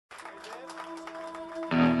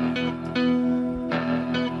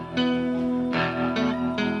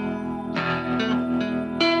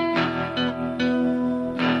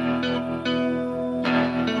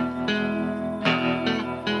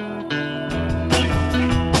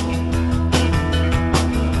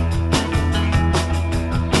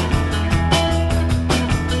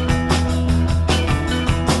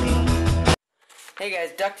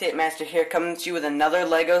Duct Tape Master here, coming to you with another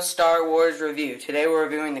LEGO Star Wars review. Today we're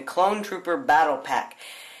reviewing the Clone Trooper Battle Pack.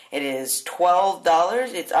 It is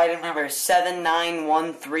 $12. It's item number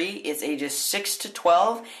 7913. It's ages 6 to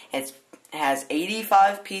 12. It has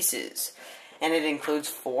 85 pieces. And it includes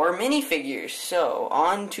 4 minifigures. So,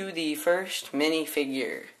 on to the first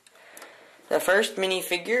minifigure. The first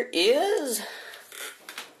minifigure is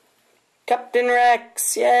Captain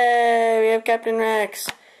Rex. Yay! We have Captain Rex.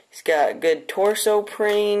 He's got good torso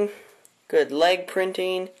printing, good leg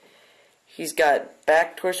printing. He's got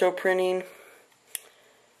back torso printing.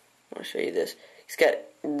 I'll show you this. He's got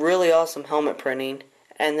really awesome helmet printing.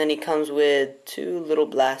 And then he comes with 2 little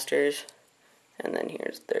blasters. And then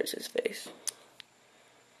there's his face.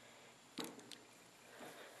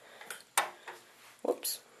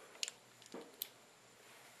 Whoops.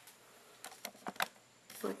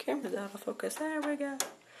 My camera's out of focus. There we go.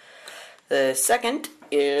 The second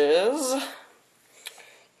is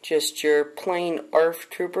just your plain ARF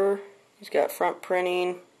Trooper. He's got front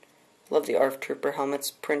printing. Love the ARF Trooper helmets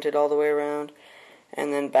printed all the way around.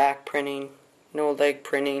 And then back printing. No leg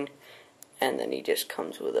printing. And then he just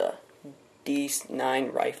comes with a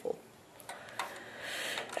D9 rifle.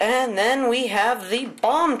 And then we have the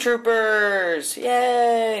Bomb Troopers!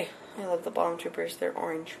 Yay! I love the Bomb Troopers. They're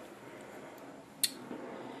orange.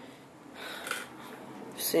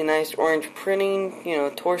 See, nice orange printing, you know,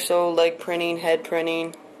 torso, leg printing, head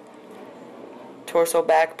printing, torso,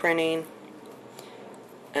 back printing,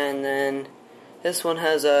 and then this one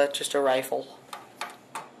has just a rifle.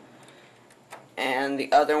 And the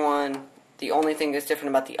other one, the only thing that's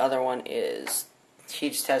different about the other one is he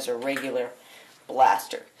just has a regular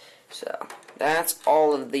blaster. So, that's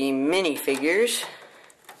all of the minifigures.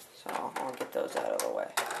 So, I'll get those out of the way.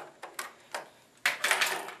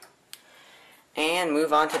 And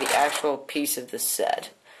move on to the actual piece of the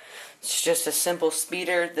set. It's just a simple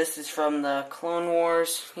speeder. This is from the Clone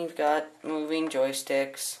Wars. You've got moving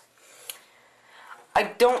joysticks. I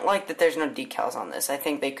don't like that there's no decals on this. I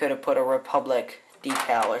think they could have put a Republic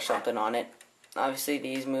decal or something on it. Obviously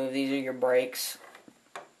these move. These are your brakes.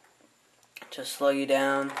 Just slow you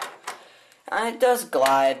down. It does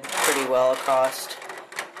glide pretty well across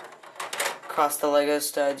the Lego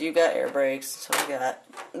studs. You got air brakes, so we got.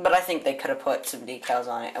 But I think they could have put some decals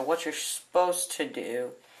on it. And what you're supposed to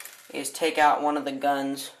do is take out one of the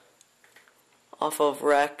guns off of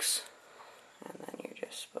Rex, and then you're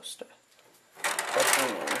just supposed to put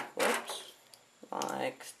him in. Whoops,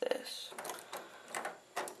 like this.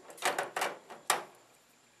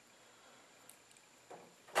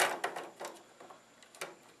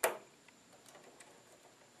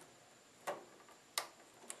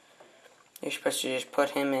 You're supposed to just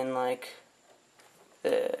put him in like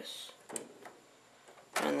this.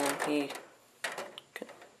 And then he can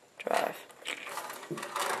drive.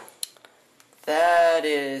 That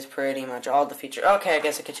is pretty much all the features. Okay, I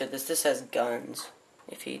guess I could show this. This has guns.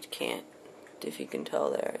 If you can tell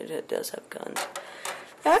there, it does have guns.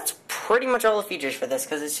 That's pretty much all the features for this,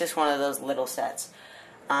 because it's just one of those little sets.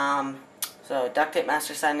 So, Duct Tape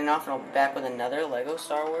Master signing off, and I'll be back with another LEGO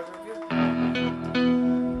Star Wars review.